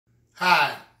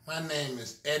Hi, my name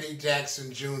is Eddie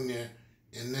Jackson Jr.,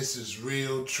 and this is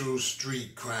Real True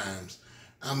Street Crimes.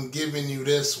 I'm giving you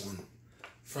this one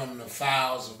from the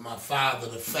files of my father,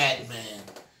 the Fat Man.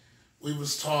 We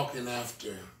was talking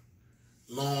after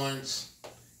Lawrence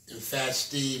and Fat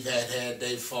Steve had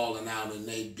they falling out in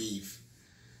they beef.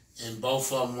 And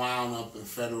both of them wound up in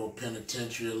federal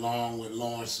penitentiary along with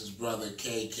Lawrence's brother,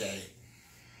 KK.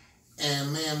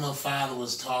 And me and my father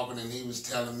was talking, and he was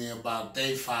telling me about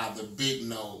their father, Big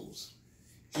Nose.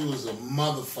 He was a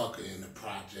motherfucker in the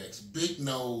projects. Big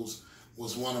Nose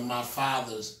was one of my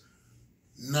father's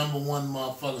number one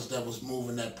motherfuckers that was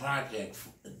moving that project,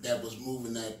 that was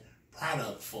moving that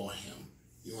product for him.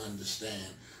 You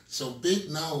understand? So Big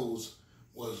Nose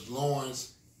was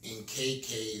Lawrence and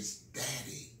KK's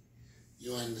daddy.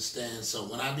 You understand? So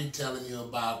when I be telling you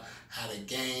about how the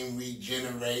game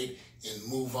regenerate and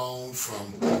move on from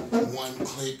one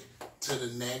clique to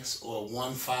the next, or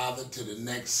one father to the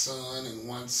next son, and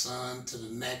one son to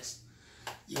the next,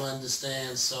 you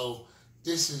understand? So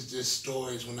this is just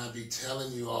stories. When I be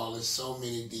telling you all, there's so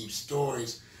many deep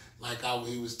stories. Like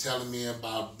he was telling me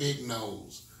about Big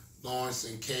Nose, Lawrence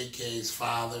and KK's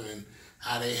father, and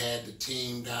how they had the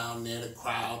team down there, the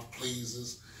crowd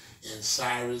pleasers. And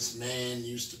Cyrus Mann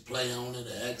used to play on it,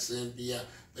 the ex-NBA.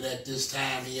 But at this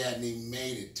time, he hadn't even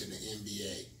made it to the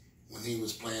NBA when he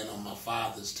was playing on my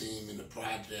father's team in the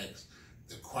projects,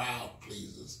 the crowd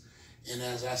pleasers. And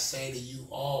as I say to you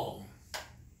all,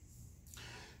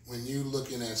 when you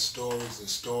looking at stories and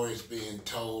stories being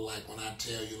told, like when I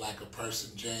tell you like a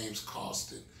person, James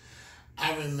Costin,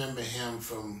 I remember him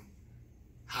from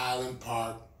Highland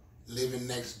Park, living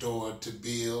next door to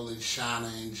Bill and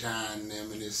Shauna and John and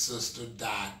them and his sister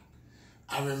Dot.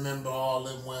 I remember all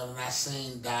them well, and I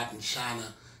seen Dot and Shauna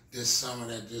this summer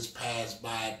that just passed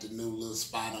by at the new little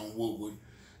spot on Woodward,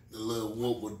 the little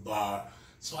Woodward bar.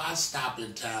 So I stop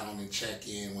in town and check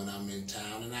in when I'm in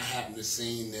town, and I happened to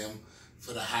see them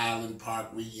for the Highland Park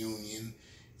reunion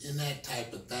and that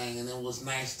type of thing, and it was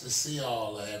nice to see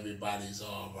everybody's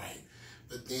all right.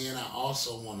 But then I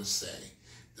also want to say,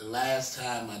 the last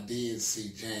time I did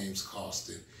see James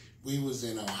Costin, we was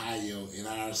in Ohio, and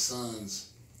our sons,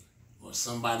 or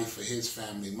somebody for his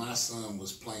family, my son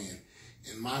was playing.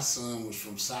 And my son was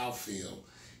from Southfield,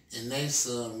 and their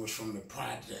son was from the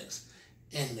projects.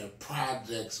 And the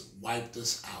projects wiped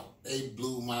us out. They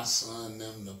blew my son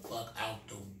them the fuck out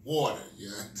the water, you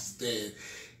understand?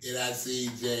 And I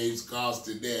see James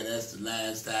Costin there. That's the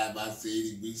last time I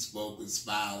seen him. We spoke and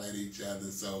smiled at each other.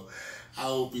 So I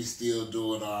hope he's still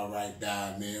doing all right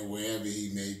down there, wherever he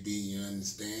may be, you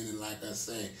understand? And like I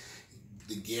say,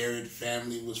 the Garrett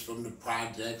family was from the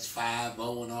projects,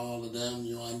 5-0 and all of them,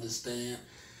 you understand?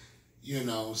 You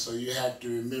know, so you have to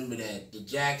remember that. The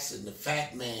Jackson, the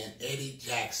Fat Man, Eddie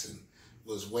Jackson,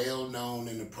 was well known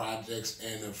in the projects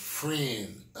and a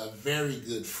friend, a very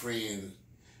good friend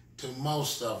to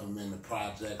most of them in the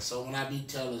project. So when I be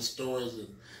telling stories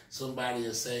and somebody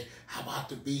will say, how about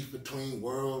the beef between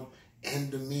World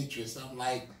and Demetrius? I'm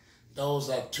like, those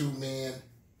are two men.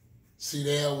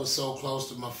 CDL was so close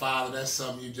to my father, that's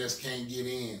something you just can't get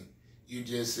in.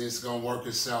 It's going to work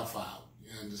itself out.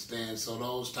 You understand? So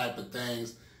those type of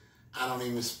things I don't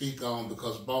even speak on,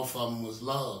 because both of them was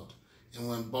loved. And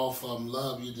when both of them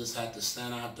love, you just have to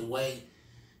stand out the way.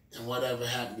 And whatever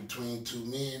happened between two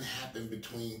men happened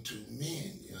between two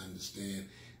men, you understand?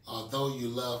 Although you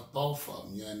love both of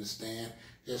them, you understand?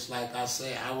 Just like I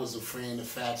say, I was a friend of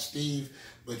Fat Steve,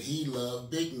 but he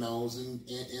loved Big Nose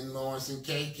and Lawrence and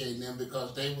KK and them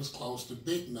because they was close to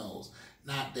Big Nose.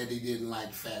 Not that he didn't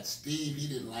like Fat Steve, he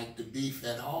didn't like the beef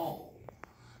at all.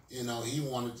 You know, he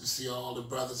wanted to see all the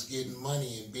brothers getting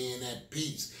money and being at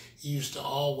peace. He used to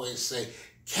always say,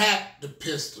 cap the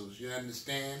pistols, you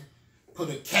understand?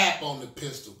 Put a cap on the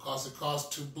pistol, because it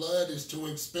costs blood is too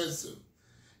expensive.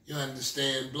 You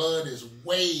understand? Blood is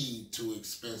way too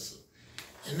expensive.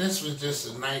 And this was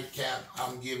just a nightcap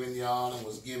I'm giving y'all, and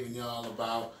was giving y'all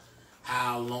about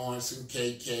how Lawrence and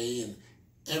KK and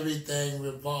everything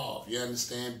revolved. You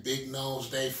understand? Big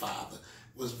Nose, their father,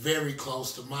 was very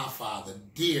close to my father.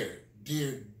 Dear,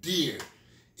 dear, dear.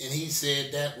 And he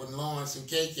said that when Lawrence and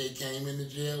KK came into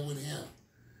jail with him,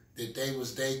 that they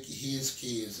was his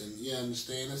kids, and you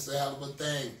understand, it's a hell of a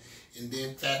thing. And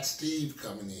then Fat Steve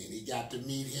coming in, he got to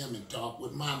meet him and talk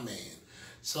with my man.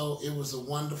 So it was a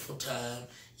wonderful time,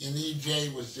 and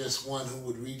EJ was just one who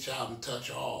would reach out and touch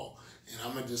all. And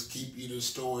I'm going to just keep you the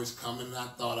stories coming, and I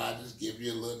thought I'd just give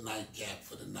you a little nightcap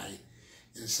for the night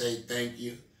and say thank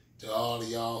you to all of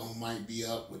y'all who might be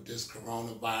up with this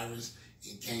coronavirus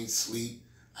and can't sleep.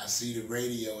 I see the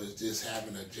radio is just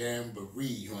having a jamboree,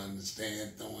 you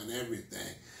understand, throwing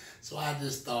everything. So I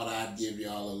just thought I'd give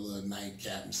y'all a little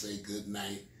nightcap and say good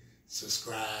night.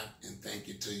 Subscribe, and thank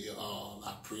you to you all.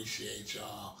 I appreciate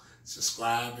y'all.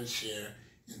 Subscribe and share,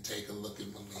 and take a look at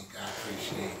Malik. I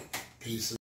appreciate it. Peace.